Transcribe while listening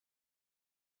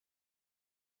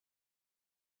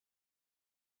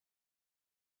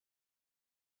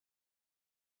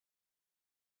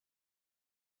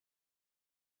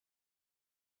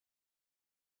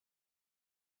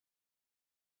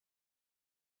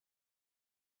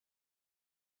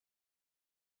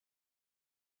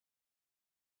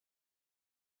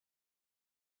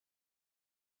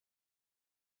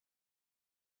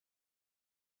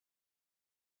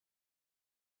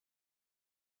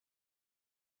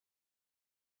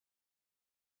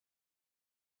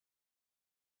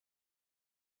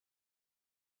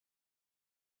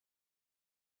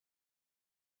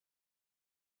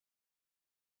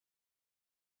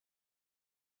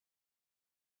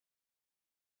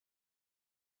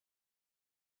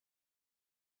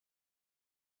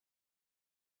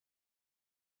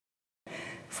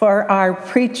For our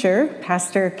preacher,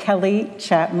 Pastor Kelly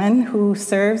Chatman, who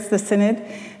serves the Synod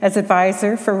as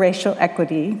advisor for racial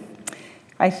equity.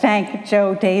 I thank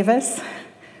Joe Davis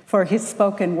for his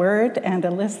spoken word, and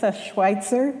Alyssa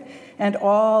Schweitzer, and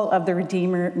all of the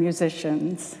Redeemer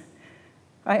musicians.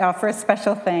 I offer a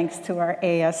special thanks to our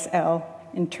ASL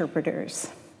interpreters.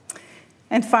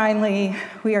 And finally,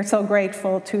 we are so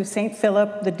grateful to St.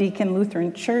 Philip the Deacon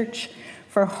Lutheran Church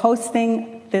for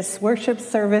hosting this worship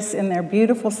service in their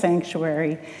beautiful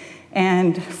sanctuary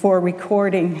and for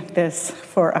recording this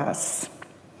for us.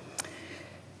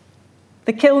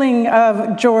 The killing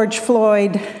of George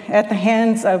Floyd at the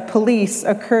hands of police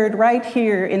occurred right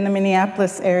here in the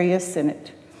Minneapolis area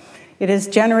Synod. It has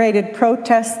generated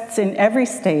protests in every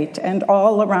state and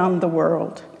all around the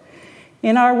world.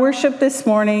 In our worship this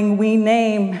morning, we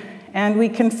name and we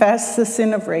confess the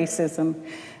sin of racism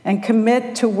and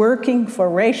commit to working for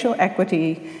racial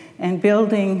equity and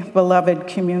building beloved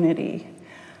community.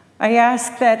 I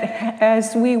ask that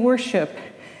as we worship,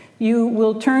 you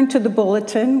will turn to the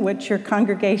bulletin, which your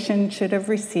congregation should have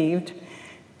received,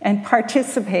 and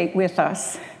participate with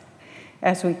us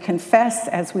as we confess,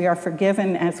 as we are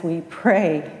forgiven, as we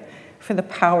pray for the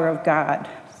power of God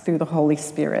through the Holy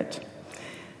Spirit.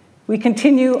 We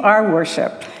continue our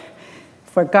worship,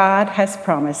 for God has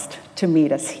promised to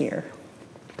meet us here.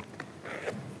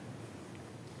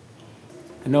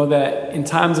 I know that in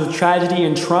times of tragedy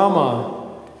and trauma,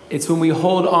 it's when we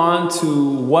hold on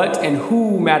to what and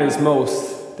who matters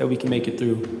most that we can make it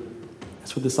through.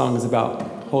 That's what this song is about.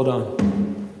 Hold on.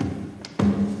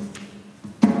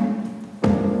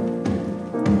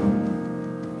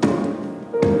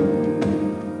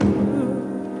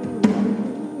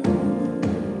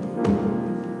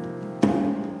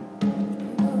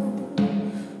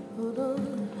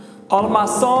 All of my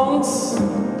songs,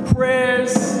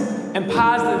 prayers, and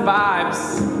positive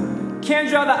vibes can't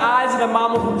draw the eyes of the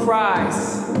mama who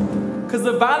cries, 'cause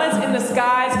the violence in the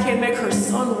skies can't make her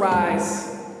sun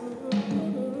rise.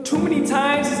 Too many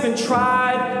times he's been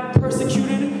tried,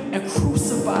 persecuted, and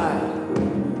crucified.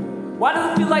 Why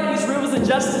does it feel like these rivers of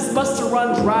justice must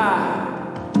run dry?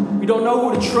 We don't know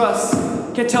who to trust,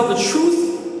 can't tell the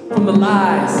truth from the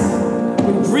lies.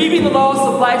 When grieving the loss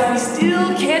of life, we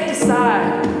still can't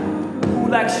decide who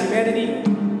lacks humanity,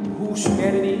 whose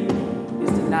humanity is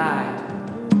denied.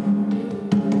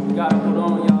 You gotta hold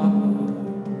on, y'all.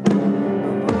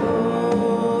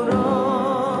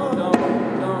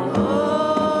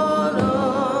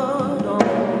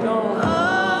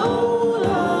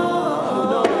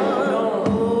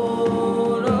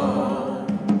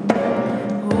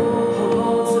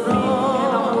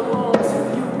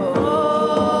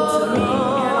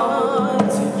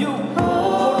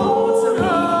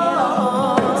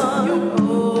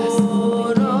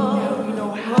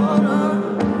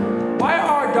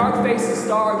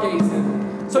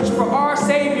 Searching for our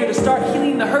Savior to start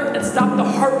healing the hurt and stop the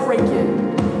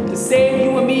heartbreaking, to save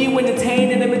you and me when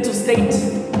detained in a mental state,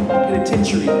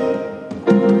 penitentiary.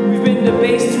 We've been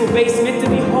debased to a basement to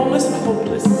be homeless and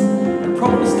hopeless and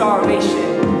prone to starvation,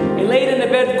 and laid in a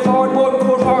bed of cardboard and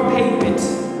cold hard pavement.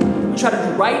 We try to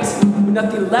do right with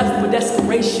nothing left but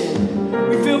desperation.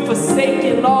 We feel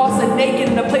forsaken, lost, and naked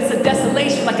in a place of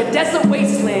desolation, like a desert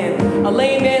wasteland. A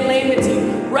lame man,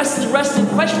 lamenting, resting,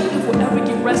 questioning if we'll ever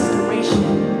get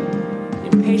restoration.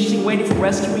 Impatient, waiting for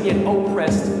rescue, we get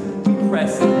oppressed,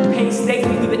 depressed,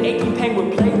 painstakingly through the aching pain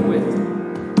we're plagued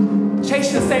with.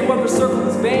 Chasing the same rubber circle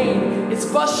is vain. It's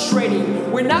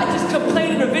frustrating. We're not just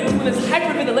complaining or venting when it's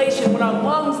hyperventilation. When our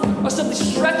lungs are simply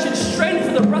stretching, straining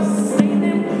for the breath to sustain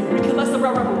them, we can less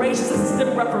about reparations,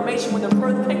 systemic reformation. When the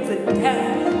birth pains of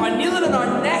death are kneeling on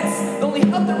our necks, the only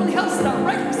help that really helps is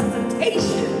direct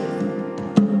resuscitation.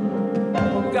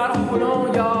 But we gotta hold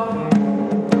on, y'all.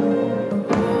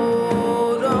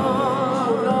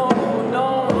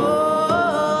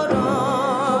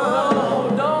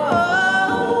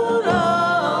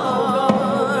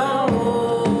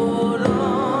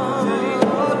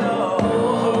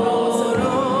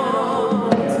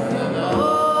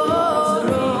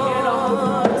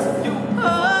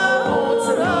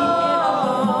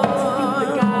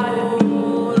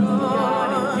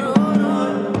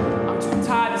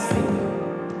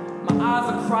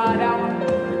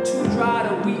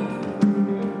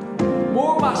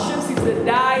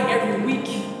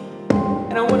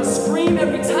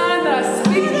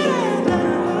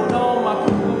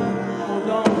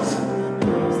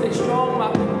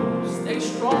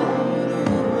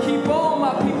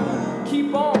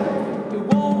 Keep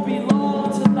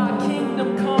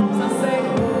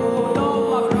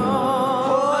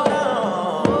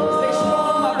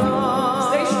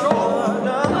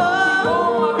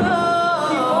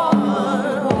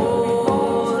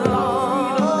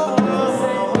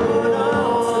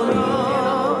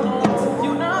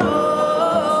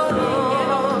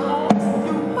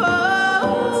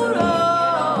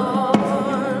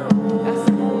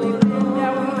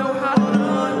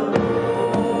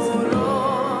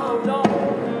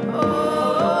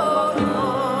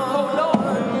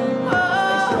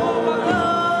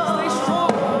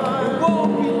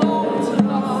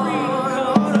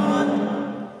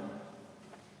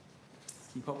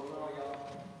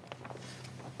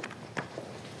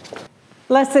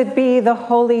Blessed be the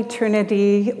Holy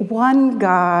Trinity, one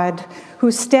God,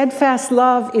 whose steadfast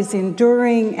love is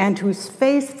enduring and whose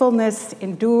faithfulness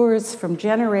endures from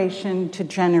generation to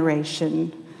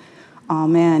generation.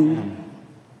 Amen.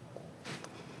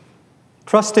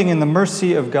 Trusting in the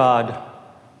mercy of God,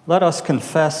 let us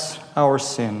confess our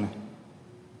sin.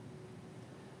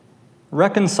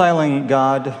 Reconciling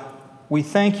God, we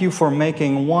thank you for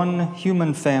making one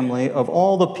human family of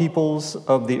all the peoples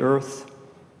of the earth,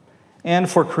 and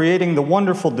for creating the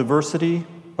wonderful diversity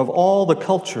of all the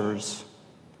cultures.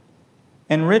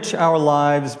 Enrich our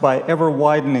lives by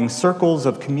ever-widening circles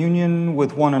of communion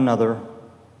with one another.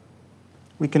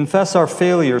 We confess our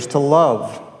failures to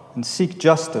love and seek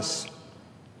justice.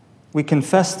 We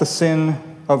confess the sin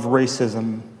of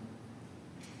racism.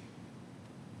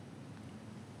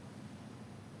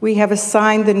 We have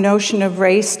assigned the notion of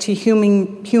race to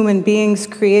human beings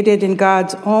created in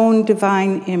God's own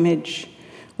divine image.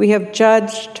 We have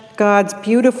judged God's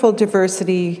beautiful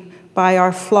diversity by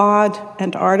our flawed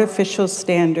and artificial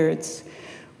standards.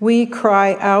 We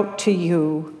cry out to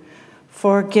you,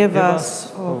 forgive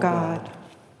us, O God.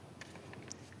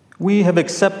 We have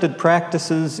accepted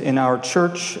practices in our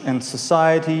church and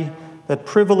society that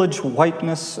privilege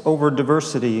whiteness over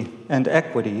diversity and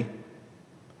equity.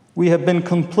 We have been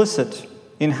complicit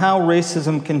in how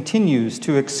racism continues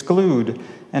to exclude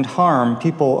and harm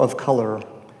people of color.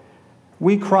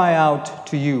 We cry out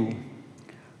to you.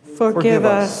 Forgive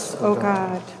us, O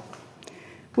God.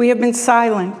 We have been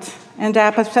silent and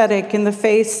apathetic in the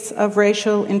face of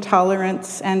racial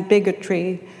intolerance and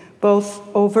bigotry, both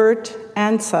overt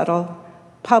and subtle,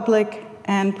 public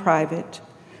and private.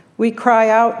 We cry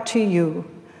out to you.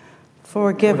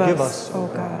 Forgive us, O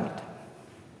God.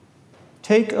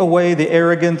 Take away the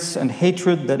arrogance and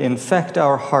hatred that infect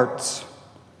our hearts.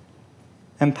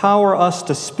 Empower us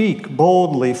to speak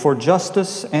boldly for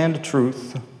justice and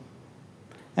truth,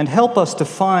 and help us to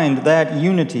find that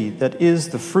unity that is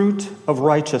the fruit of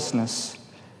righteousness.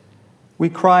 We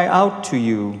cry out to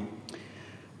you.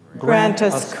 Grant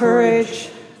us courage,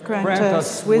 grant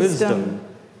us wisdom,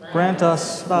 grant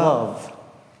us love.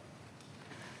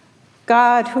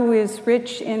 God, who is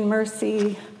rich in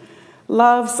mercy,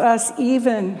 loves us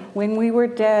even when we were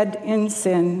dead in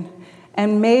sin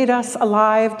and made us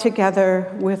alive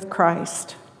together with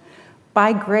Christ.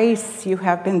 By grace you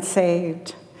have been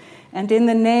saved, and in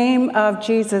the name of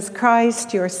Jesus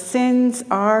Christ your sins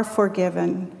are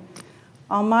forgiven.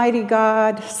 Almighty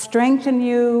God, strengthen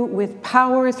you with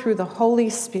power through the Holy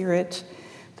Spirit,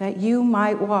 that you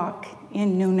might walk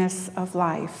in newness of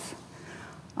life.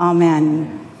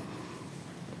 Amen.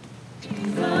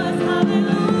 Jesus,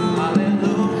 hallelujah.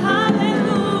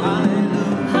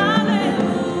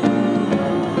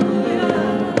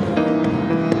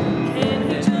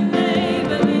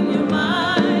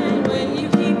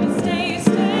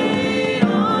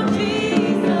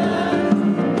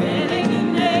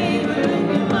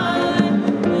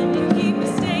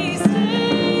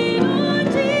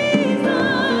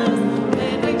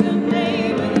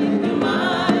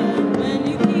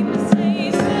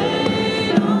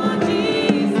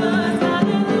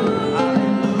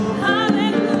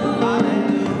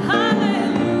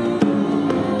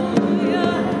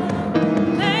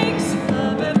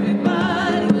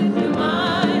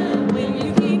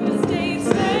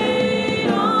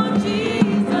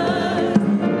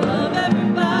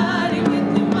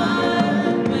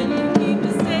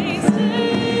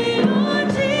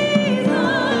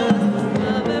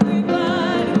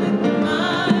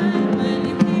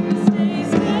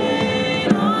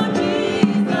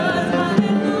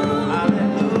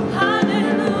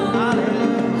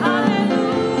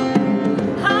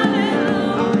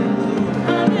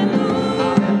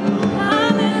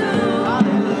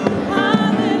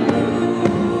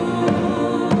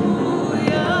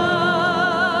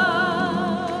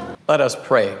 Let us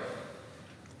pray.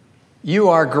 You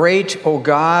are great, O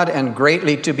God, and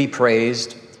greatly to be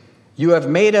praised. You have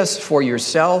made us for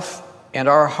yourself, and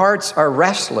our hearts are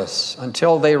restless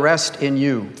until they rest in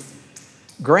you.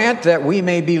 Grant that we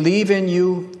may believe in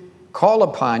you, call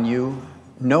upon you,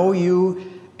 know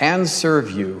you, and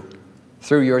serve you.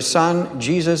 Through your Son,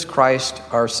 Jesus Christ,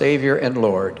 our Savior and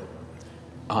Lord.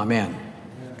 Amen.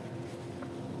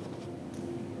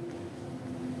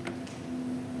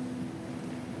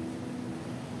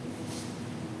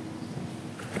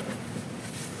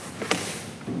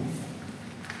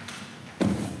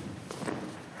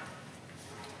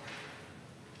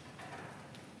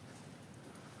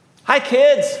 Hi,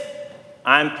 kids.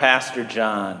 I'm Pastor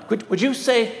John. Would you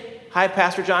say hi,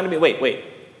 Pastor John, to me? Wait.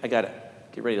 I got it.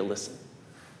 Get ready to listen.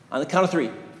 On the count of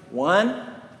three. 1,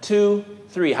 2,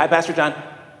 3. Hi, Pastor John.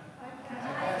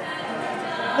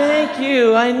 Thank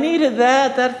you. I needed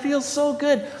that. That feels so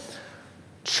good.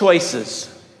 Choices.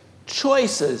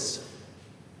 Choices.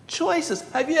 Choices.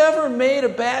 Have you ever made a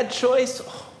bad choice?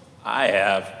 Oh, I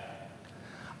have.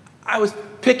 I was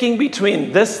picking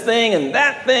between this thing and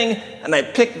that thing, and I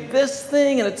picked this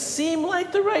thing, and it seemed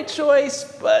like the right choice,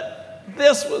 but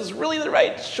this was really the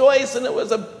right choice, and it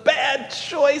was a bad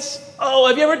choice. Oh,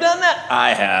 have you ever done that?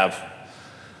 I have.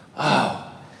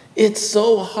 Oh, it's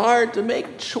so hard to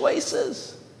make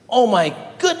choices. Oh my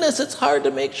goodness, it's hard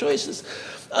to make choices.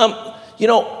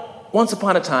 Once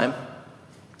upon a time,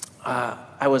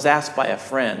 I was asked by a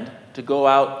friend to go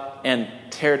out and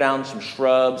tear down some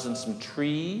shrubs and some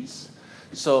trees.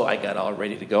 So I got all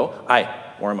ready to go.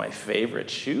 I wore my favorite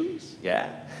shoes,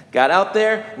 Got out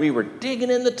there, we were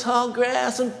digging in the tall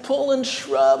grass and pulling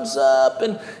shrubs up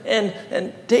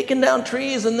and taking down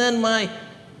trees, and then I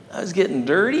was getting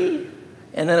dirty,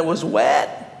 and then it was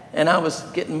wet, and I was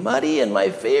getting muddy, and my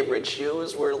favorite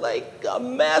shoes were like a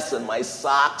mess, and my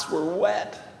socks were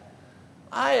wet.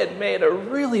 I had made a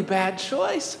really bad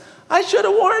choice. I should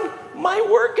have worn my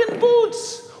working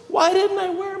boots. Why didn't I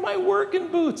wear my working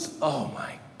boots? Oh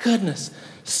my goodness,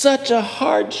 such a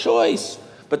hard choice.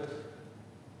 But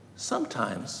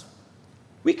sometimes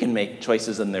we can make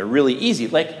choices and they're really easy.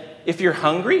 Like if you're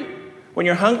hungry, when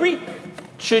you're hungry,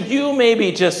 should you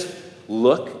maybe just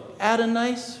look at a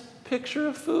nice picture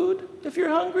of food if you're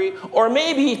hungry? Or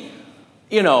maybe,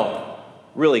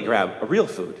 really grab a real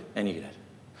food and eat it.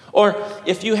 Or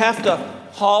if you have to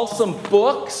haul some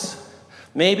books,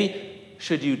 maybe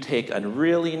should you take a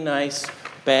really nice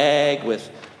bag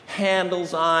with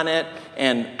handles on it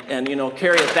and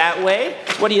carry it that way?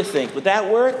 What do you think? Would that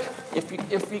work? If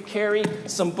you carry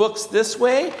some books this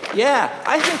way? Yeah,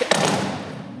 I think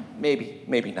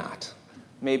maybe not.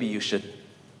 Maybe you should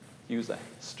use a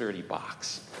sturdy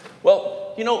box.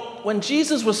 Well, when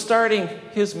Jesus was starting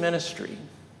his ministry,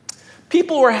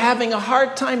 people were having a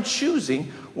hard time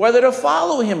choosing whether to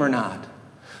follow him or not.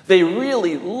 They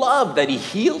really loved that he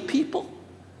healed people.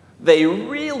 They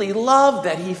really loved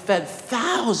that he fed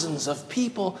thousands of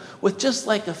people with just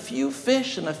like a few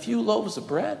fish and a few loaves of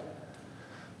bread.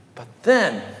 But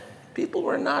then, people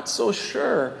were not so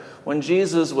sure when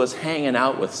Jesus was hanging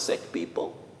out with sick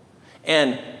people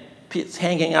and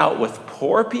hanging out with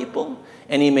poor people,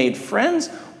 and he made friends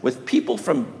with people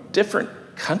from different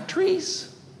countries.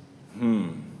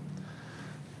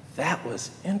 That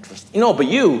was interesting. But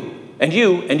you, and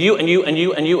you, and you, and you, and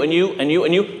you, and you, and you, and you,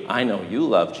 and you, I know you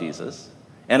love Jesus,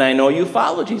 and I know you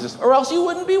follow Jesus, or else you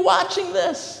wouldn't be watching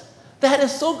this. That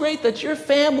is so great that your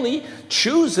family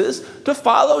chooses to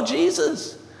follow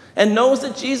Jesus and knows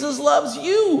that Jesus loves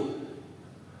you.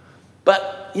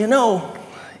 But,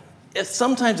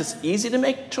 sometimes it's easy to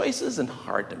make choices and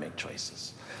hard to make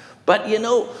choices. But,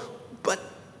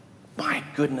 my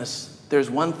goodness, there's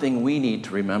one thing we need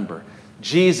to remember.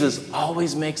 Jesus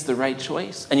always makes the right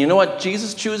choice. And you know what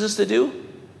Jesus chooses to do?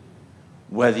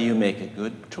 Whether you make a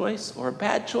good choice or a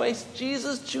bad choice,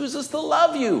 Jesus chooses to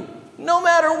love you, no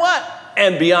matter what.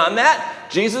 And beyond that,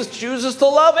 Jesus chooses to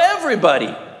love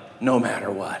everybody, no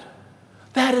matter what.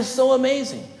 That is so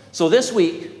amazing. So this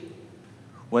week,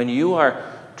 when you are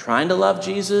trying to love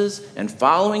Jesus and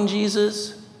following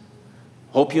Jesus,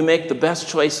 hope you make the best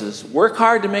choices. Work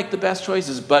hard to make the best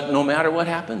choices, but no matter what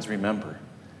happens, remember,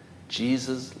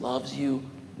 Jesus loves you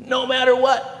no matter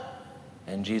what.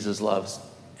 And Jesus loves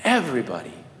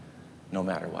everybody no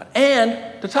matter what.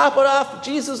 And to top it off,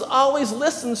 Jesus always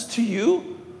listens to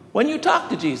you when you talk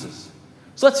to Jesus.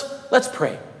 So let's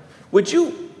pray. Would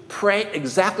you pray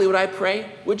exactly what I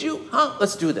pray? Would you?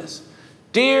 Let's do this.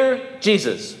 Dear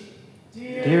Jesus.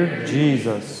 Dear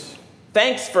Jesus.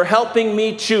 Thanks for helping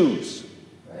me choose.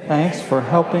 Thanks for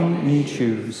helping me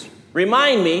choose.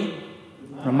 Remind me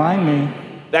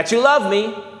that you love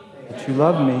me. That you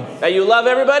love me. That you love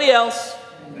everybody else.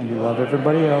 And you love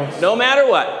everybody else. No matter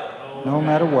what. No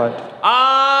matter what.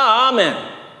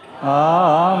 Amen.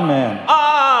 Amen.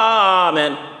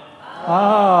 Amen.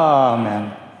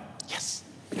 Amen. Yes.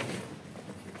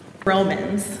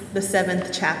 Romans, the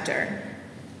 7th chapter.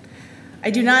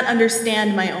 I do not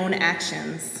understand my own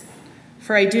actions,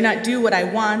 for I do not do what I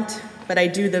want, but I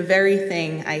do the very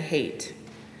thing I hate.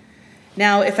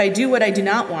 Now, if I do what I do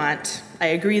not want, I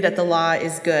agree that the law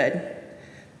is good.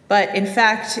 But in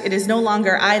fact, it is no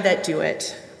longer I that do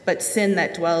it, but sin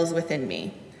that dwells within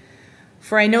me.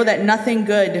 For I know that nothing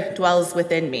good dwells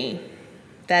within me,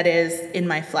 that is, in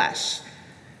my flesh.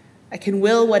 I can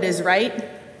will what is right,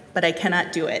 but I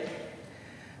cannot do it.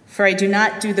 For I do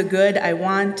not do the good I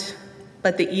want,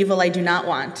 but the evil I do not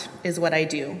want is what I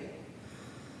do.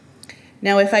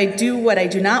 Now, if I do what I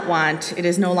do not want, it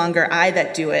is no longer I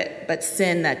that do it, but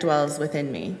sin that dwells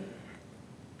within me.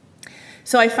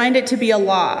 So I find it to be a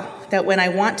law that when I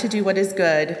want to do what is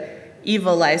good,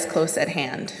 evil lies close at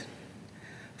hand.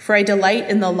 For I delight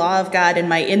in the law of God in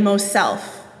my inmost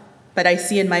self, but I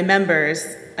see in my members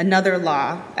another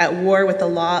law at war with the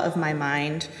law of my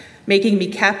mind, making me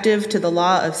captive to the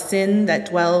law of sin that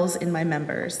dwells in my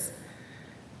members.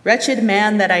 Wretched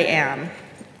man that I am,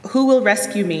 who will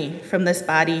rescue me from this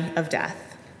body of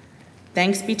death?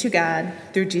 Thanks be to God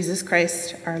through Jesus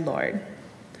Christ our Lord.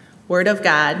 Word of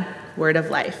God, word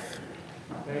of life.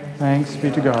 Thanks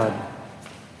be to God.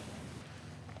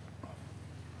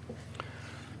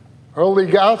 Holy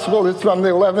Gospel is from the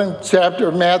 11th chapter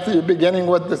of Matthew, beginning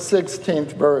with the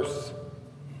 16th verse.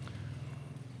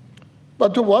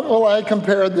 But to what will I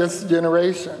compare this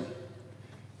generation?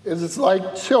 It is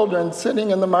like children sitting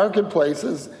in the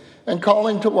marketplaces and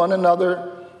calling to one another,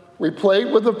 "We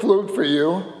played with the flute for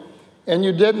you, and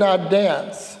you did not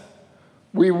dance.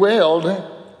 We wailed,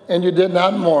 and you did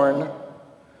not mourn.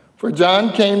 For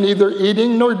John came neither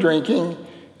eating nor drinking,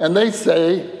 and they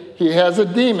say he has a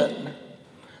demon.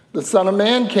 The Son of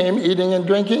Man came eating and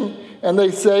drinking, and they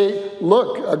say,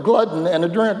 look, a glutton and a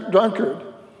drunkard,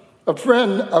 a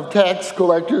friend of tax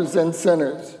collectors and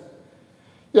sinners.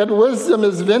 Yet wisdom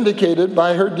is vindicated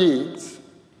by her deeds."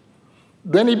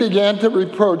 Then he began to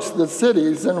reproach the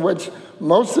cities in which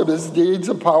most of his deeds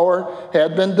of power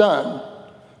had been done,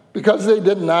 because they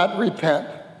did not repent.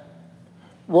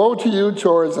 Woe to you,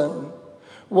 Chorazin!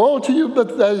 Woe to you,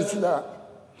 Bethesda!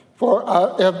 For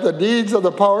if the deeds of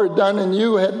the power done in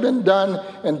you had been done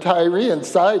in Tyre and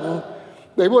Sidon,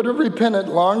 they would have repented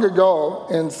long ago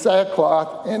in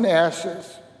sackcloth and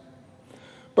ashes.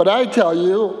 But I tell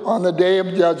you, on the day of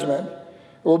judgment,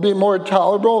 it will be more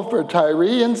tolerable for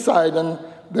Tyre and Sidon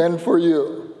than for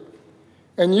you.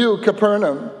 And you,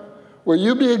 Capernaum, will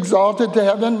you be exalted to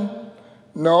heaven?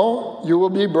 No, you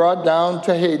will be brought down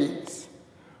to Hades.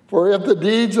 For if the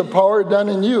deeds of power done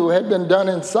in you had been done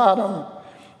in Sodom,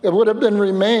 it would have been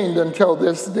remained until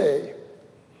this day.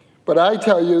 But I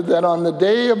tell you that on the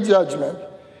day of judgment,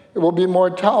 it will be more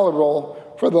tolerable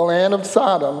for the land of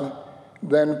Sodom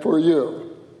than for you.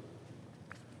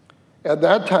 At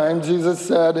that time, Jesus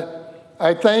said,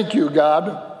 I thank you,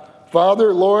 God,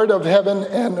 Father, Lord of heaven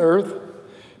and earth,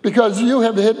 because you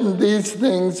have hidden these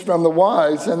things from the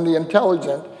wise and the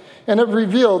intelligent and have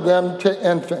revealed them to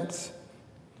infants.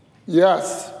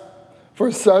 Yes,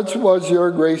 for such was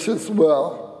your gracious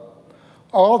will.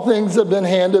 All things have been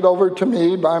handed over to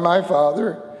me by my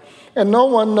Father, and no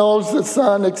one knows the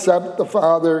Son except the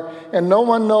Father, and no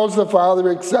one knows the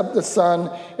Father except the Son,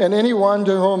 and anyone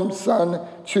to whom the Son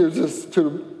chooses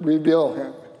to reveal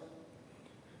him.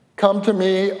 Come to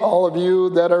me, all of you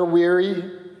that are weary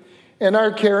and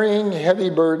are carrying heavy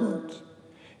burdens,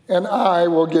 and I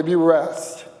will give you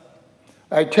rest.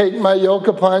 I take my yoke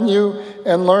upon you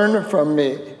and learn from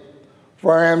me,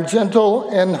 for I am gentle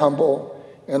and humble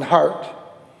in heart,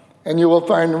 and you will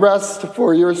find rest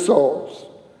for your souls.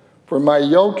 For my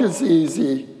yoke is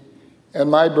easy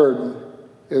and my burden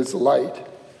is light.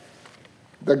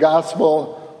 The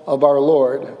gospel of our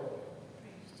Lord.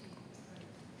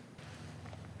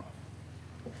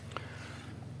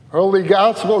 Holy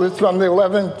Gospel is from the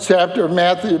 11th chapter of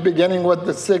Matthew, beginning with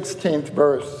the 16th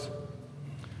verse.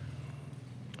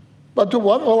 But to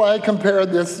what will I compare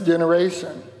this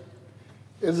generation?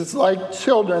 It is like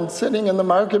children sitting in the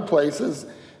marketplaces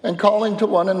and calling to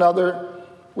one another,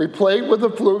 we played with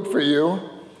the flute for you,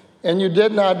 and you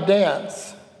did not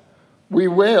dance. We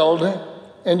wailed,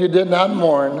 and you did not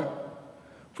mourn.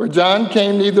 For John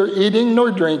came neither eating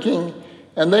nor drinking,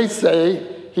 and they say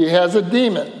he has a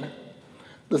demon.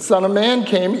 The Son of Man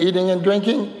came eating and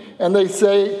drinking, and they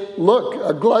say, look,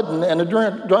 a glutton and a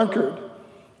drunkard,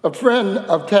 a friend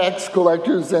of tax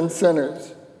collectors and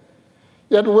sinners.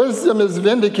 Yet wisdom is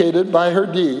vindicated by her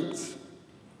deeds.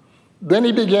 Then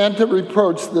he began to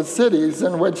reproach the cities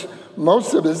in which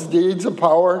most of his deeds of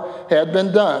power had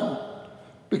been done,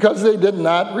 because they did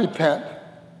not repent.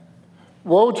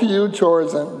 Woe to you,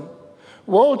 Chorazin!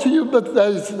 Woe to you,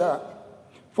 Bethesda!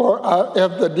 For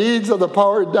if the deeds of the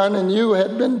power done in you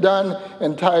had been done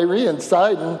in Tyre and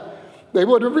Sidon, they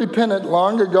would have repented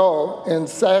long ago in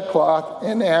sackcloth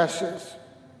and ashes.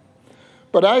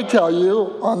 But I tell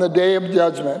you, on the day of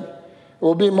judgment, it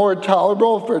will be more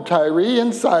tolerable for Tyre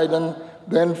and Sidon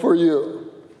than for you.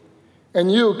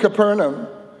 And you, Capernaum,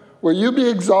 will you be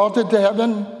exalted to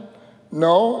heaven?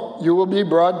 No, you will be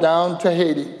brought down to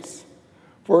Hades.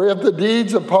 For if the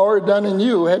deeds of power done in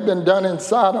you had been done in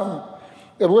Sodom,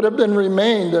 it would have been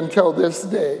remained until this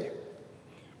day.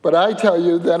 But I tell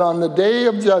you that on the day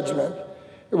of judgment,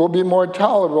 it will be more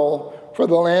tolerable for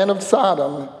the land of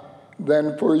Sodom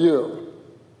than for you."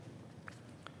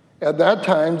 At that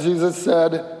time, Jesus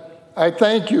said, "I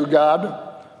thank you, God,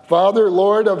 Father,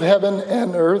 Lord of heaven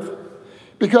and earth,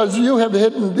 because you have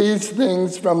hidden these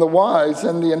things from the wise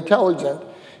and the intelligent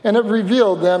and have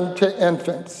revealed them to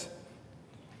infants.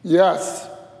 Yes,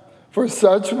 for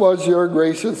such was your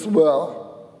gracious will.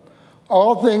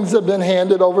 All things have been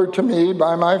handed over to me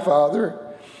by my Father,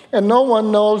 and no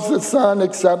one knows the Son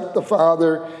except the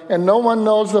Father, and no one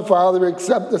knows the Father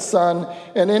except the Son,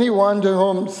 and anyone to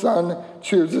whom the Son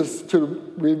chooses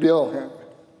to reveal him.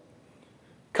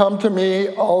 Come to me,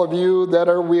 all of you that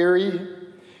are weary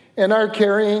and are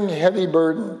carrying heavy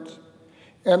burdens,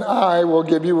 and I will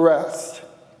give you rest.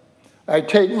 I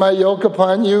take my yoke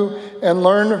upon you and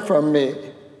learn from me,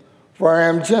 for I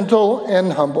am gentle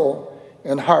and humble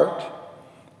in heart,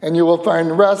 and you will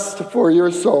find rest for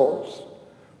your souls.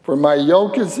 For my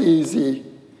yoke is easy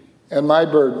and my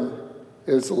burden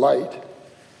is light."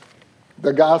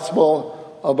 The gospel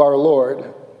of our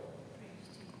Lord.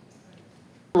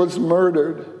 He was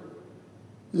murdered,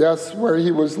 yes, where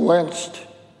he was lynched.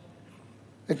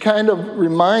 It kind of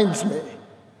reminds me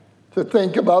to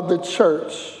think about the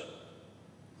church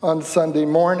on Sunday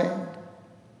morning.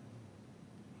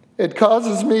 It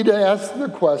causes me to ask the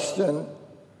question,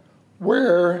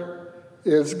 where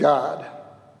is God?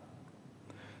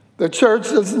 The church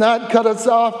does not cut us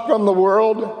off from the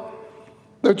world.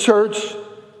 The church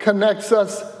connects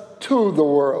us to the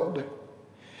world.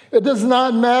 It does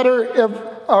not matter if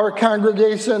our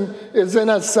congregation is in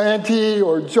Asante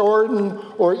or Jordan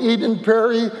or Eden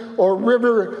Prairie or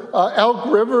Elk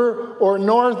River or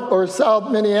North or South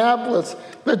Minneapolis.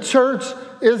 The church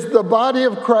is the body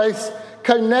of Christ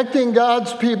connecting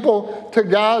God's people to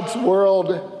God's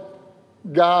world,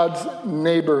 God's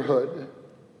neighborhood.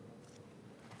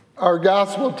 Our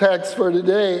gospel text for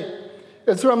today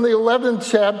is from the 11th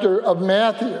chapter of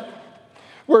Matthew,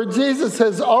 where Jesus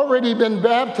has already been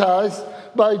baptized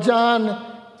by John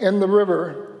in the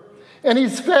river. And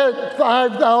he's fed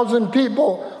 5,000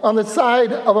 people on the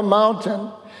side of a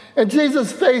mountain. And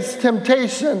Jesus faced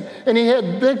temptation, and he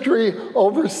had victory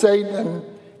over Satan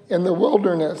in the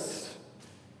wilderness.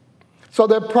 So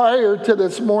that prior to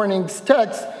this morning's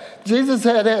text, Jesus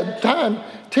had time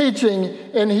teaching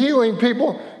and healing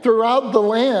people throughout the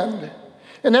land.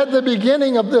 And at the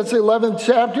beginning of this 11th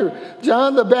chapter,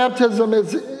 John the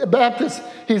Baptist,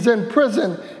 he's in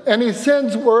prison, and he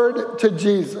sends word to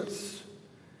Jesus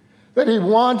that he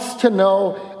wants to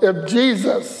know if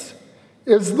Jesus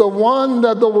is the one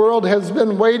that the world has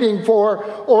been waiting for,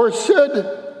 or should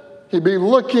he be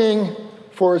looking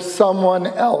for someone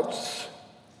else.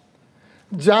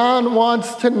 John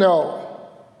wants to know,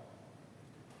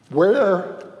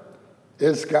 where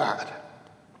is God?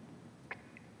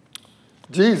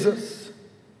 Jesus,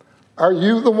 are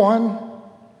you the one?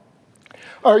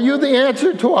 Are you the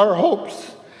answer to our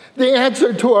hopes, the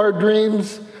answer to our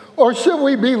dreams, or should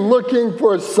we be looking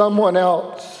for someone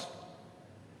else?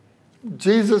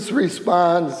 Jesus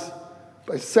responds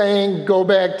by saying, go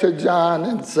back to John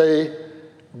and say,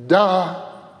 duh.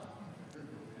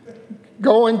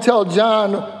 Go and tell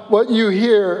John what you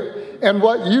hear and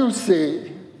what you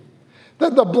see,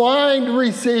 that the blind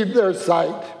receive their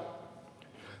sight,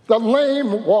 the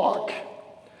lame walk,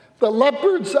 the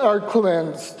leopards are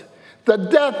cleansed, the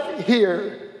deaf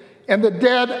hear, and the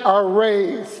dead are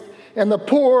raised, and the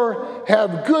poor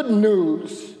have good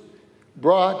news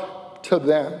brought to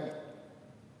them.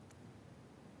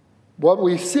 What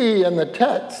we see in the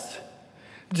text,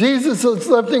 Jesus is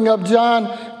lifting up John,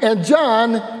 and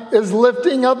John is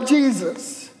lifting up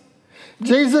Jesus.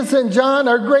 Jesus and John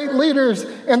are great leaders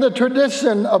in the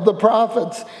tradition of the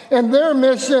prophets, and their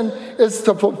mission is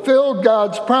to fulfill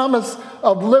God's promise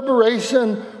of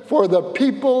liberation for the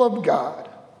people of God,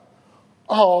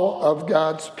 all of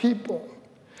God's people.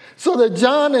 So that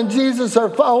John and Jesus are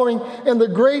following in the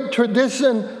great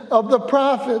tradition of the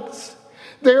prophets.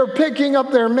 They are picking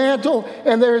up their mantle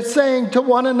and they're saying to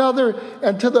one another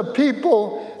and to the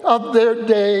people of their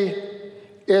day,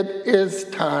 it is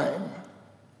time.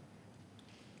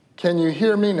 Can you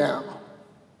hear me now?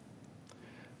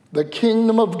 The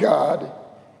kingdom of God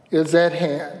is at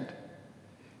hand.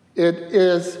 It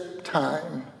is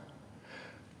time.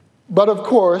 But of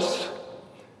course,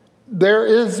 there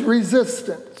is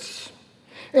resistance.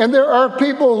 And there are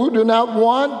people who do not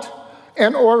want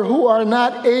or who are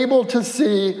not able to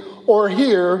see or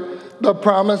hear the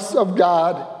promise of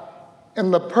God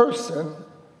in the person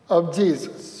of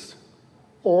Jesus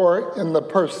or in the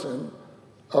person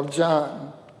of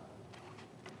John.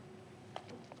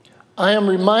 I am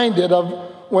reminded of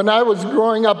when I was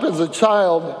growing up as a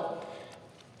child,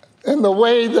 in the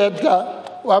way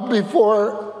that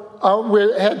before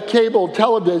we had cable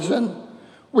television,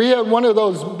 we had one of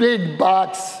those big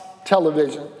box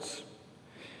televisions.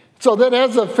 So that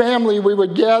as a family, we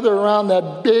would gather around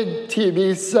that big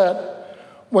TV set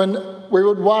when we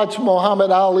would watch Muhammad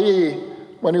Ali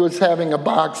when he was having a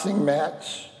boxing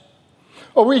match.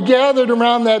 Or we gathered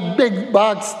around that big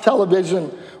box television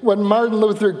when Martin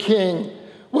Luther King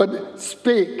would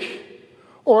speak.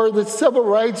 Or the civil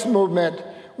rights movement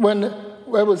when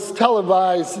it was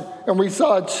televised and we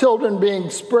saw children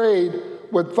being sprayed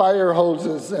with fire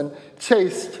hoses and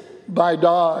chased by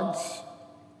dogs.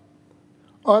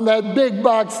 On that big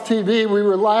box TV, we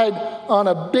relied on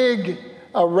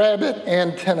a rabbit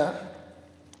antenna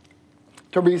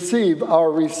to receive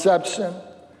our reception.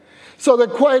 So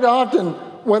that quite often,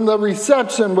 when the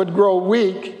reception would grow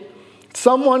weak,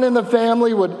 someone in the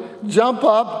family would jump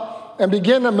up and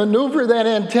begin to maneuver that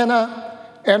antenna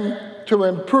and to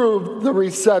improve the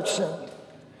reception.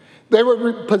 They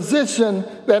would position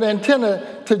that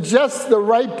antenna to just the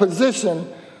right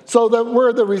position so that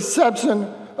where the reception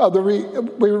of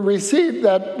we receive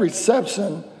that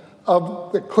reception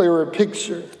of the clearer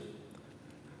picture.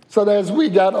 So that as we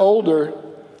got older,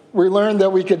 we learned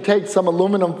that we could take some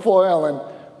aluminum foil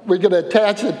and we could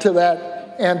attach it to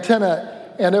that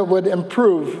antenna and it would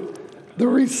improve the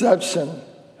reception.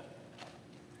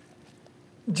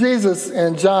 Jesus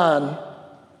and John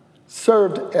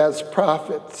served as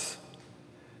prophets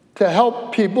to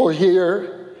help people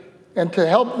hear and to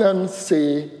help them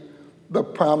see the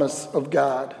promise of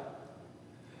God.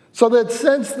 So that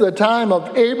since the time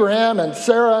of Abraham and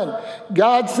Sarah, and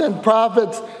God sent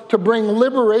prophets to bring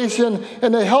liberation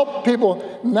and to help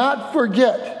people not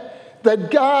forget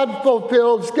that God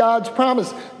fulfills God's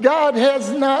promise. God has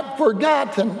not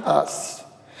forgotten us.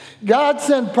 God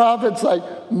sent prophets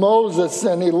like Moses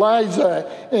and Elijah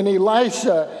and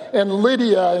Elisha and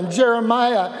Lydia and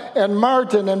Jeremiah and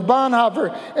Martin and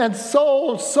Bonhoeffer and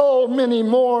so many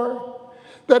more.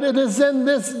 That it is in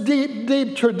this deep,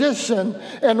 deep tradition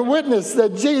and witness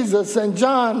that Jesus and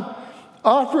John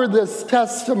offer this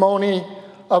testimony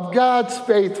of God's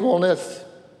faithfulness,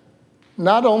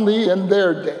 not only in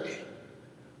their day,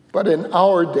 but in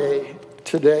our day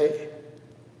today.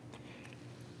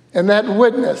 And that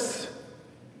witness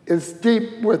is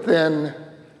deep within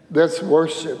this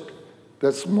worship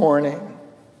this morning.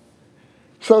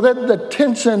 So that the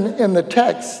tension in the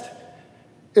text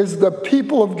is the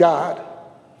people of God,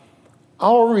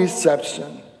 our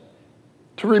reception,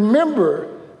 to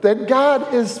remember that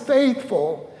God is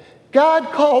faithful.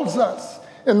 God calls us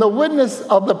in the witness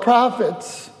of the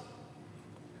prophets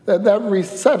that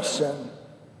reception,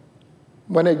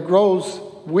 when it grows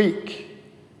weak,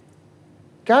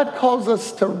 God calls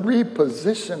us to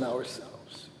reposition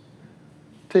ourselves,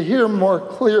 to hear more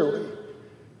clearly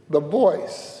the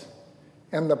voice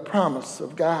and the promise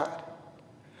of God.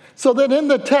 So that in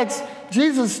the text,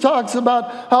 Jesus talks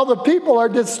about how the people are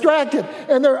distracted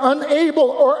and they're unable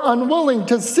or unwilling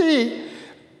to see.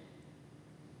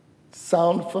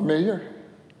 Sound familiar?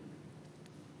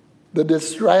 The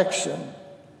distraction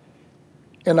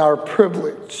in our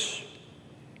privilege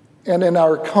and in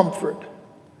our comfort,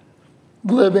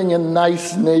 living in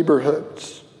nice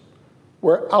neighborhoods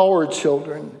where our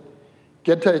children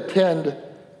get to attend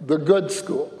the good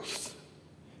schools.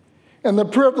 And the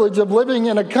privilege of living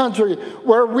in a country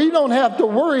where we don't have to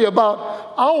worry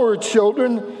about our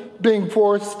children being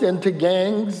forced into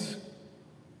gangs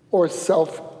or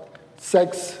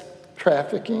sex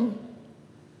trafficking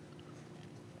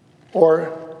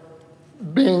or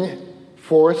being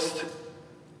forced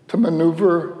to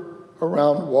maneuver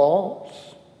around walls.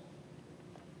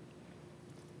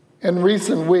 In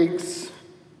recent weeks,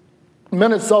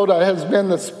 Minnesota has been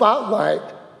the spotlight,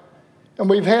 and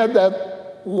we've had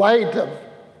that light of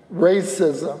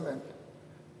racism and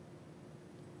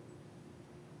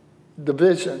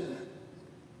division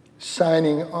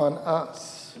shining on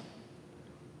us.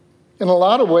 In a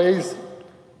lot of ways,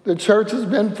 the church has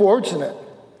been fortunate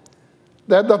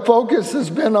that the focus has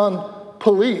been on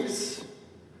police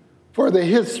for the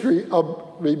history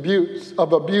of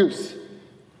abuse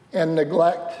and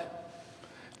neglect.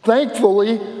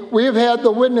 Thankfully, we have had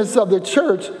the witness of the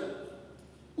church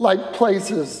like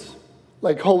places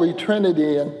like Holy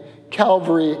Trinity and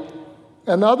Calvary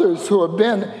and others who have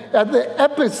been at the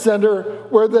epicenter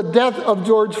where the death of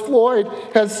George Floyd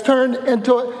has turned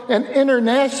into an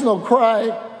international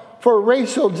cry for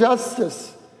racial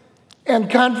justice and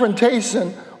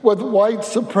confrontation with white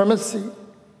supremacy.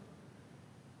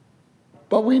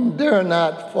 But we dare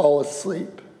not fall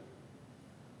asleep.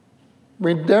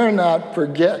 We dare not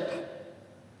forget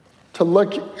to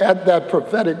look at that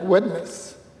prophetic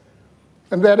witness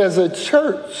and that as a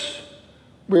church,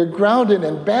 we're grounded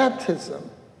in baptism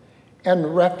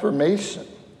and reformation.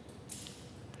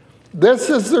 This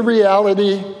is the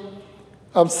reality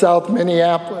of South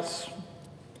Minneapolis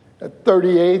at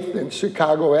 38th and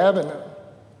Chicago Avenue.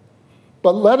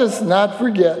 But let us not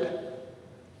forget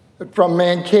that from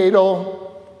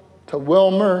Mankato to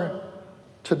Wilmer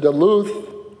to Duluth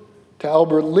to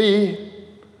Albert Lee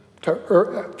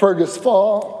to Fergus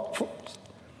Falls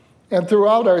and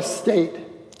throughout our state,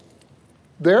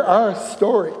 there are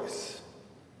stories,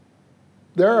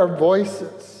 there are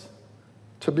voices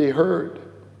to be heard.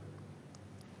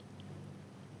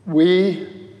 We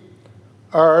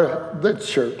are the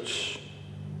church.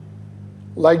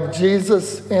 Like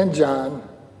Jesus and John,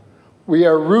 we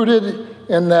are rooted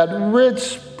in that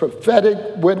rich prophetic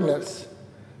witness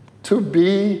to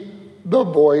be the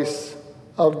voice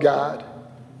of God.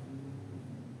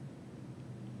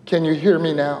 Can you hear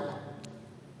me now?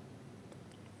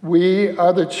 We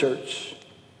are the church,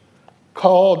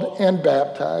 called and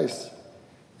baptized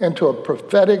into a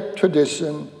prophetic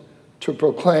tradition to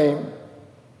proclaim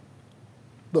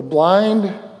the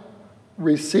blind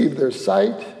receive their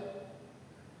sight,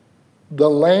 the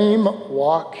lame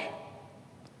walk,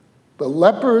 the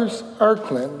lepers are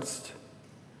cleansed,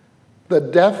 the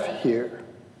deaf hear,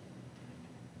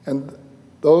 and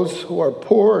those who are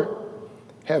poor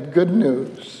have good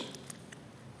news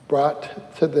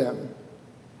brought to them.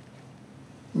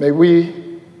 May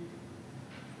we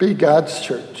be God's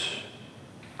church,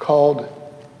 called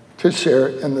to share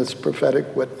in this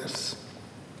prophetic witness.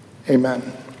 Amen.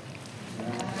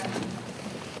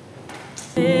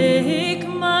 Take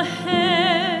my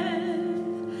hand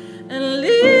and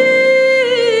lead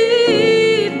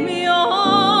me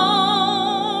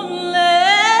on.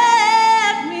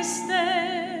 Let me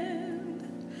stand.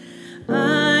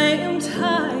 I am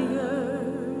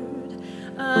tired.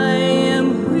 I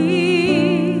am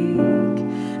weak,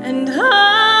 and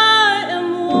I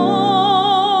am worn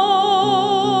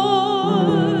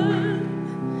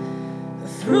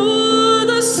through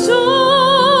the storm.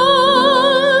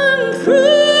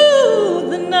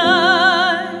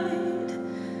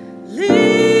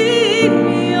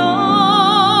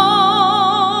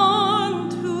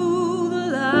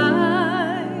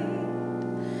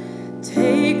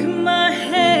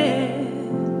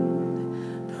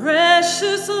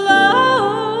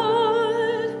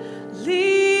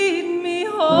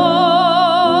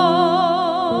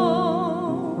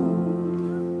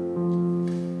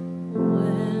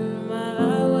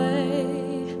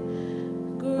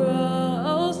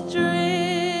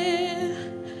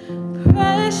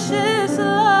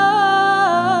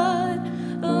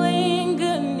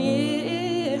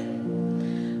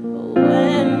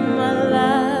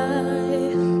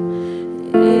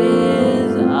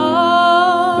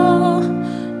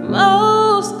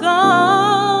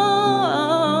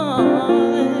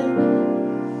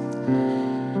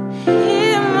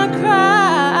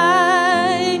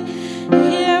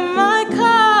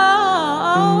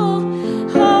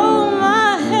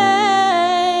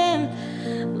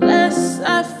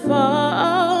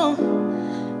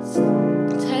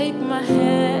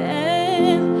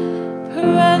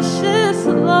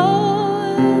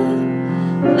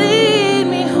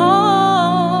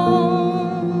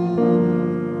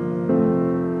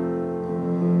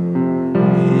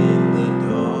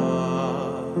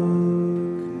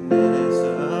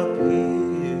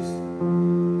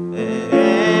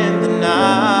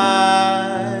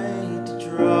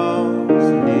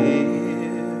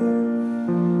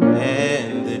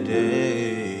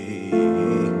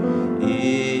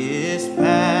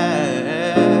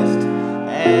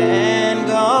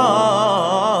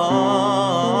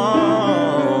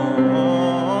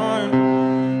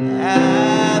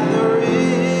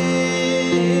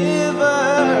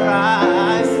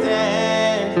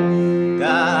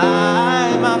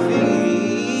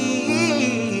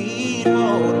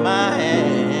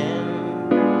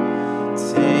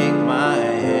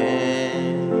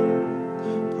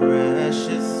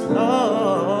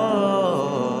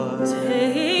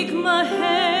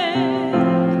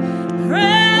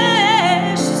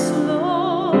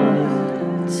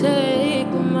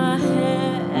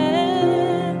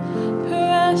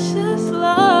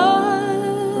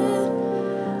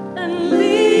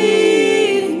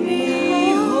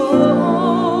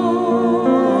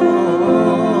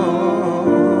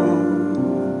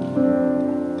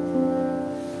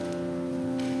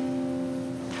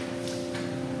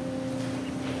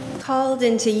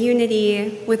 Into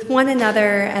unity with one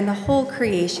another and the whole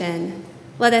creation,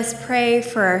 let us pray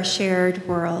for our shared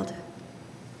world.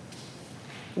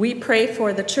 We pray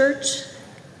for the church.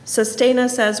 Sustain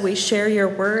us as we share your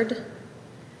word.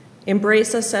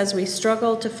 Embrace us as we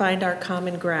struggle to find our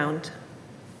common ground.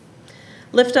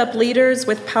 Lift up leaders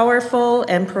with powerful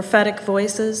and prophetic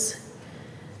voices.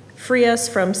 Free us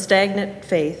from stagnant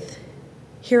faith.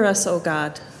 Hear us, O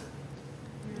God.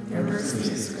 Your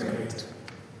mercy is great.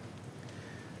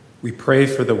 We pray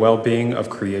for the well-being of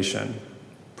creation.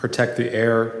 Protect the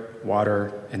air,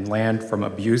 water, and land from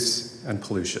abuse and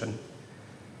pollution.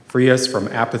 Free us from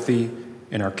apathy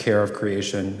in our care of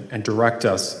creation and direct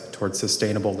us towards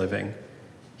sustainable living.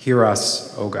 Hear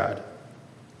us, O God.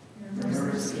 Your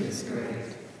mercy is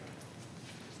great.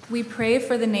 We pray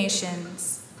for the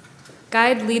nations.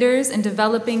 Guide leaders in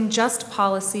developing just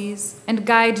policies and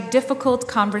guide difficult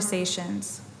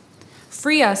conversations.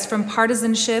 Free us from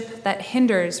partisanship that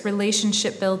hinders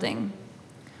relationship building.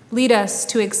 Lead us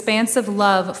to expansive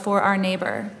love for our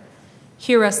neighbor.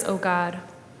 Hear us, O God.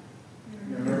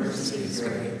 Your mercy is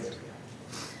great.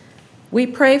 We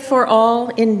pray for all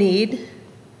in need,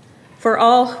 for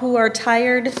all who are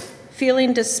tired,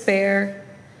 feeling despair,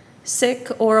 sick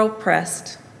or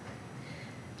oppressed.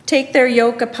 Take their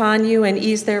yoke upon you and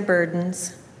ease their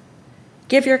burdens.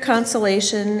 Give your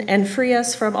consolation and free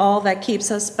us from all that keeps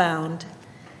us bound.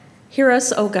 Hear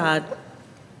us, O God.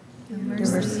 Your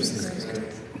mercy is great.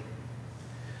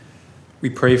 We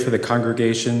pray for the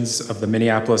congregations of the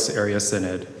Minneapolis Area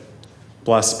Synod.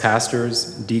 Bless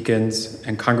pastors, deacons,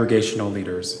 and congregational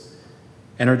leaders.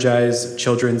 Energize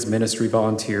children's ministry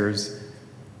volunteers,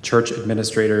 church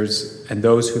administrators, and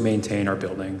those who maintain our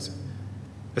buildings.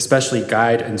 Especially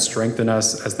guide and strengthen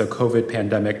us as the COVID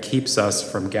pandemic keeps us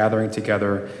from gathering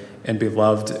together in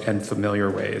beloved and familiar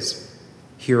ways.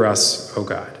 Hear us, O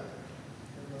God.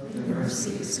 Your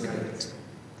mercy is great.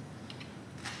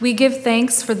 We give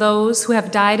thanks for those who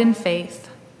have died in faith.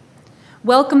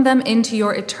 Welcome them into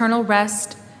your eternal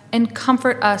rest and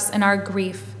comfort us in our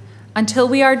grief until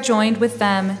we are joined with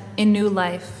them in new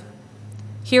life.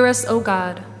 Hear us, O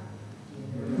God.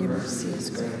 Your mercy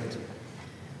is great.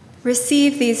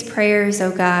 Receive these prayers,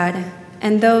 O God,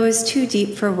 and those too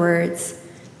deep for words,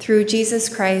 through Jesus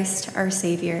Christ, our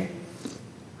Savior.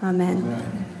 Amen.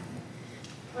 Amen.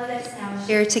 Let us now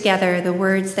share together the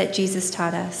words that Jesus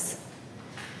taught us.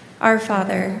 Our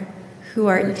Father, who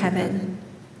art in heaven,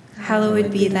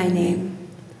 hallowed be thy name.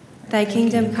 Thy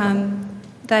kingdom come,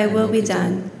 thy will be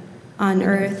done, on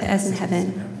earth as in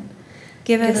heaven.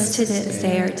 Give us this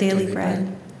day our daily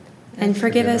bread, and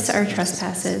forgive us our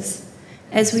trespasses,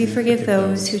 as we forgive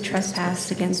those who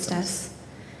trespass against us.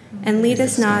 And lead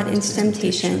us not into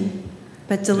temptation,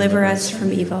 but deliver us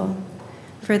from evil.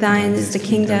 For thine is the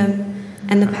kingdom,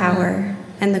 and the power,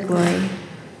 and the glory,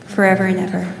 forever and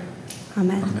ever.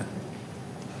 Amen. Amen.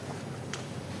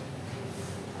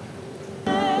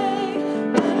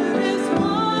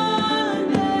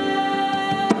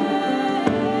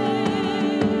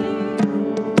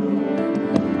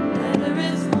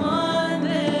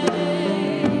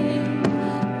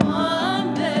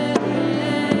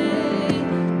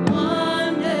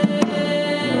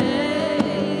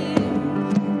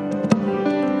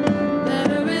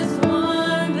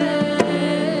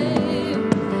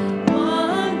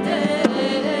 One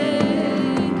day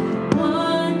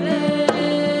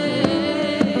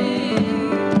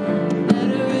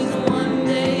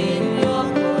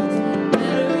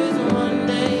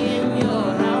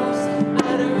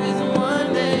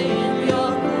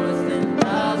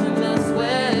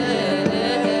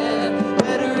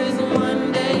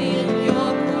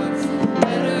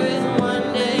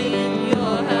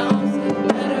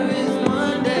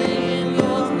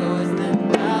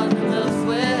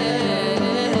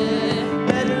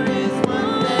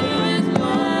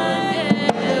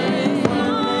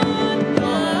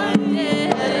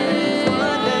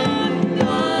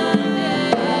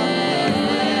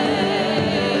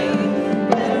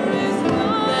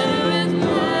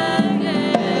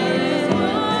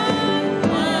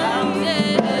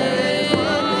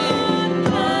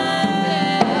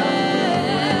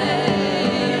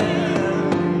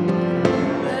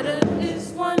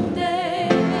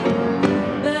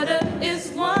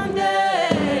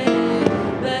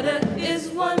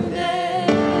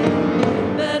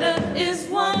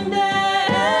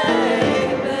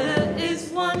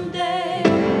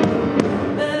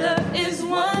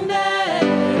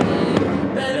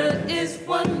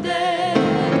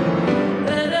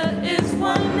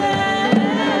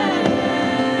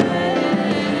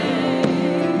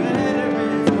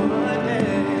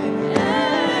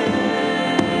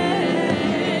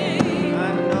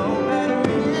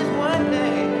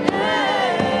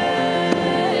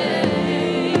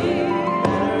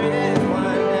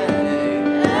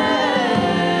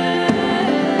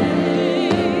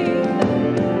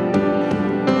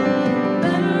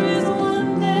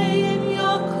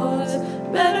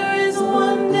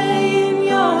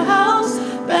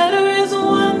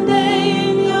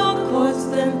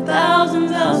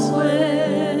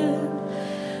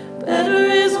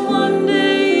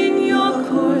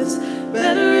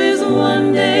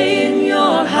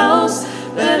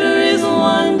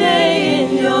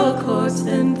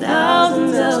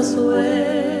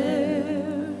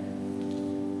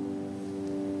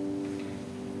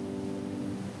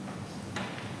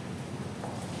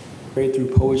pray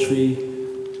through poetry.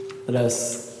 Let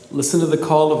us listen to the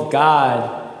call of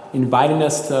God, inviting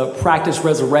us to practice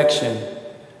resurrection.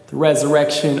 The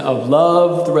resurrection of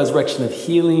love, the resurrection of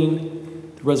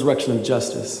healing, the resurrection of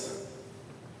justice.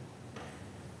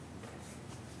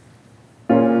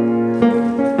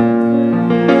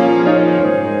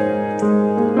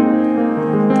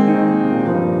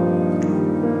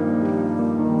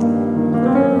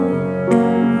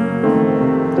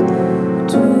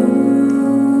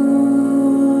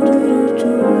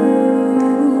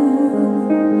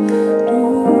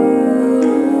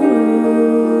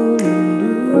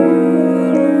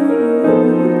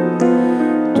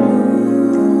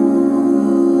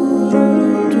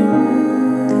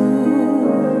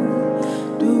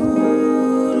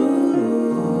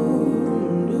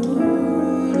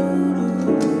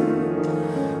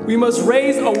 We must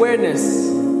raise awareness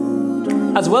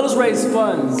as well as raise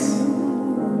funds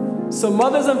so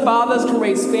mothers and fathers can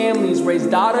raise families, raise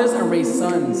daughters, and raise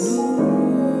sons.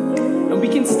 And we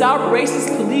can stop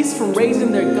racist police from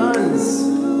raising their guns.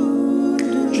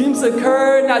 Dreams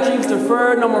occurred, not dreams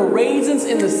deferred. No more raisins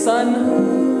in the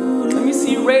sun. Let me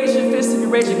see you raise your fist and you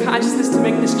raise your consciousness to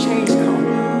make this change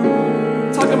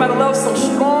come. Talking about a love so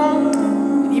strong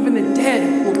that even the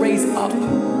dead will raise up.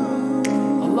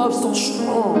 A love so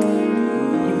strong,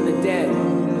 even the dead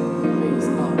raise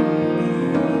up.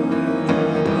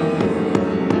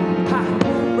 Ha!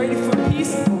 Ready for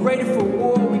peace, ready for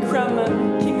war. We crown the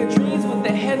king of dreams with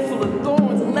a head full of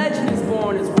thorns. A legend is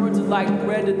born, his words are like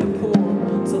bread to the poor.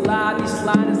 So loud each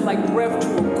line is like breath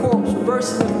to a corpse.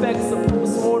 Reversing effects of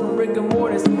post-mortem rigor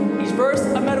mortis. Each verse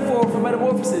a metaphor for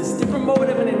metamorphosis. Different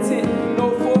motive and intent.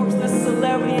 No Forbes, this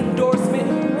celebrity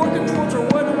endorsement. Working towards a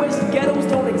world in which ghettos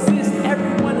don't exist.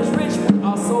 Everyone is rich, but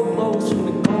our soul glows from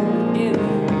the gold in.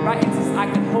 Writing since I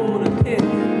can hold a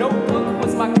pen. Notebook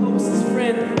was my closest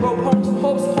friend. Wrote poems of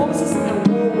hopes, homelessness, and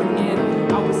war would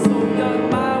end. I was so young,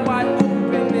 mind wide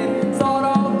open, and saw it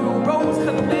all through rose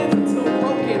colored lens until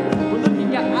broken. We're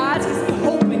looking at eyes, cause we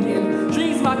hope again.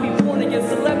 Dreams might be born again,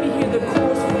 so let me hear the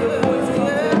chorus from your voice.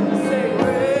 Say,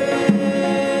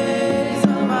 raise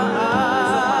up my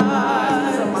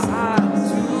eyes,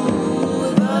 to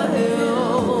the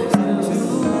hills, to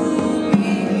be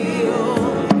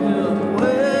healed.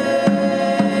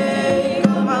 Wake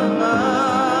up my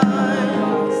mind,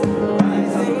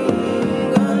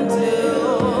 rising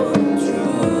until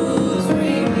truth's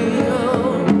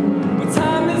revealed. What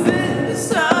time is it? It's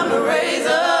time to raise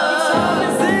up. What time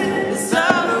is it? It's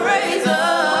time to raise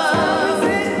up. What time is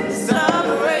it? It's time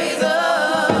to raise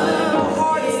up. My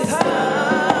heart is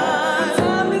time. What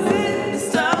time is it? It's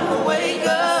time to wake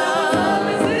up. What time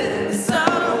is it? It's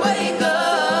time to wake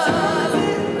up.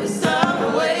 It's time to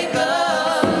wake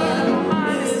up.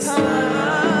 It's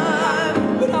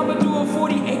time. But I'ma do a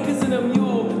 40 acres and a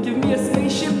mule. Give me a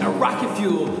spaceship and rocket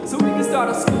fuel. So we can start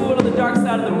a school on the dark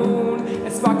side of the moon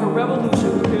and spark a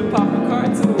revolution with hip-hop and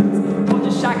cartoons. Hold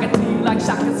your shaka to you like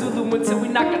Shaka Zulu until we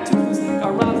knock a tooth.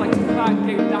 Got rhymes like Tupac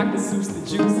gave Dr. Seuss the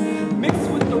juice. Mixed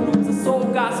with the roots of soul,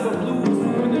 gospel, blues,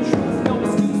 proving the truth. No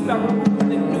excuse about removing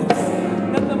the noose.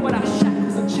 Nothing but our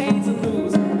shackles and chains to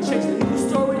lose. Change the new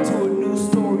story to a new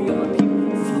story of a people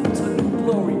who flew to a new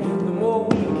glory. The more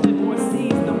we plant more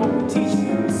seeds, the more we teach.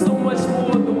 So much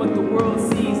more than what the world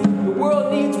sees. The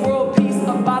world needs world peace.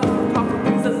 About the proper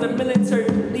brings us the military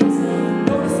police.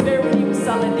 No disparity with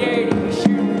solidarity. We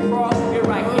share the cross. We're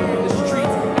right here in the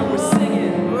streets and we're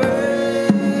singing.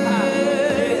 Raise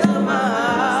up my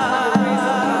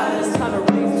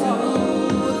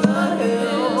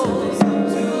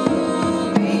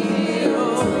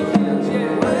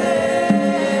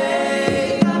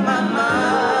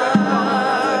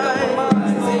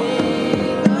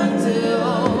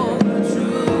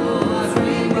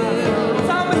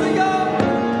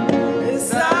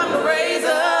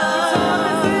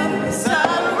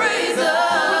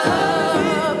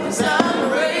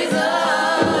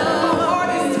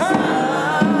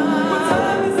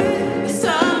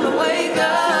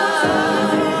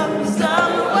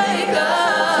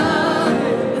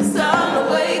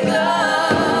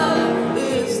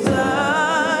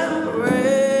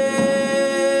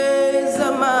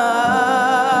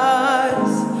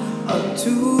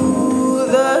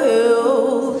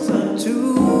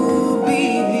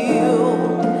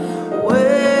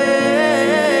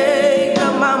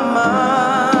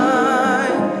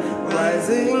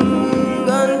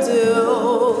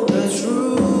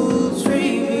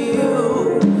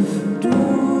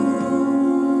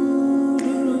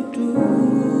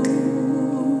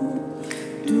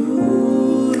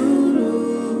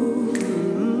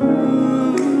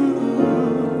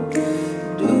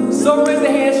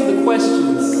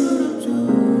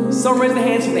raise their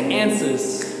hands for the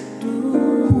answers?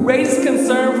 Who raises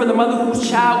concern for the mother whose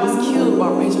child was killed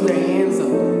while raising their hands up?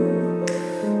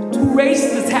 Who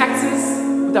raises the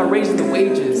taxes without raising the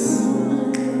wages?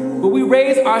 Will we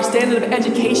raise our standard of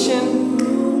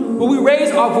education? Will we raise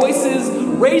our voices,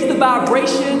 raise the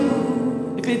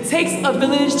vibration? If it takes a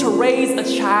village to raise a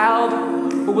child,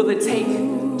 what will it take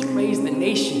to raise the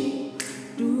nation?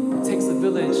 It takes a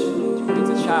village to raise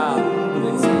a child. What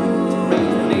will it take to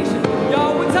raise the nation?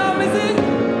 Y'all, what time is it?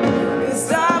 It's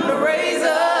time to raise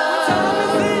up. What time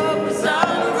is it? It's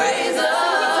time to raise up.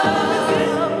 What time is it?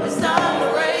 It's time to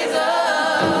raise up.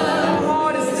 How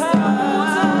hard is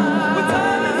time? What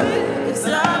time is it? It's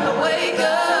time to wake up.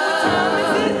 What time is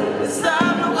it? It's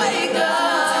time to wake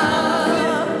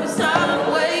up. It's time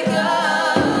to wake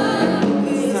up.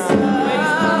 It's time to wake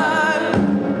up.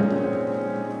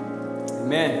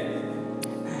 Amen.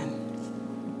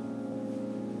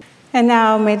 And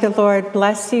now may the Lord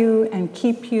bless you and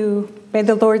keep you. May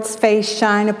the Lord's face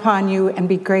shine upon you and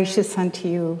be gracious unto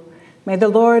you. May the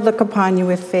Lord look upon you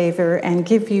with favor and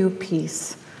give you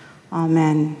peace.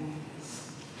 Amen.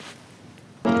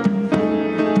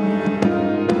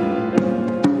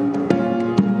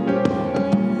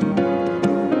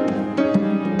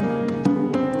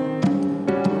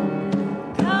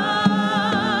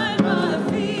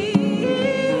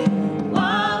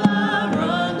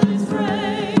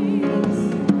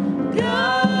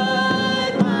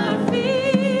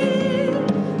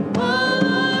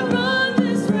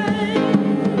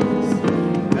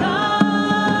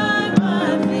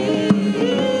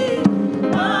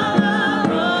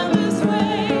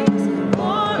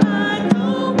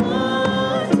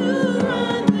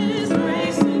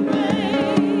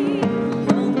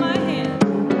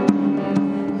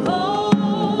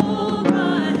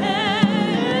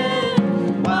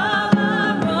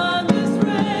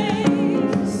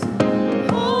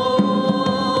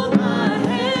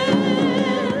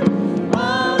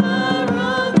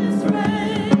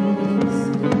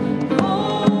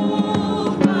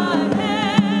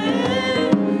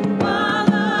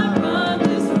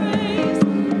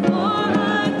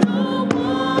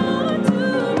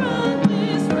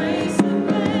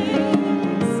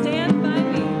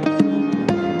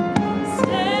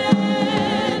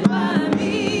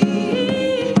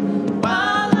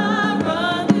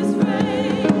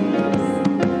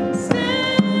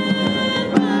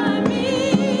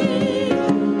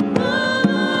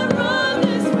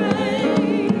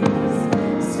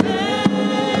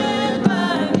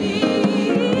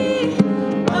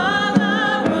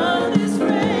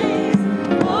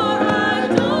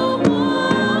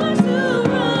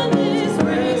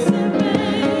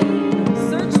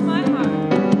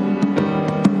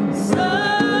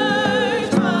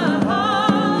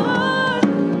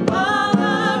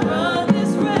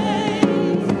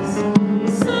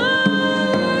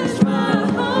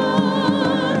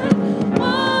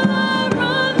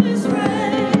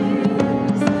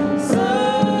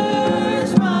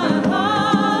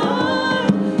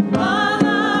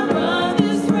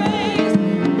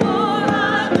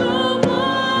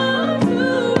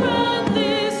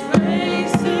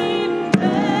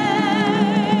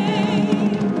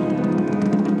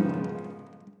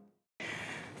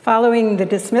 Following the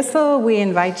dismissal, we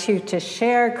invite you to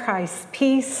share Christ's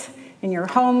peace in your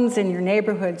homes and your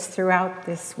neighborhoods throughout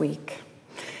this week.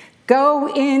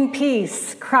 Go in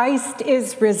peace. Christ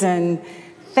is risen.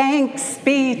 Thanks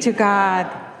be to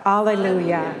God.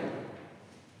 Alleluia.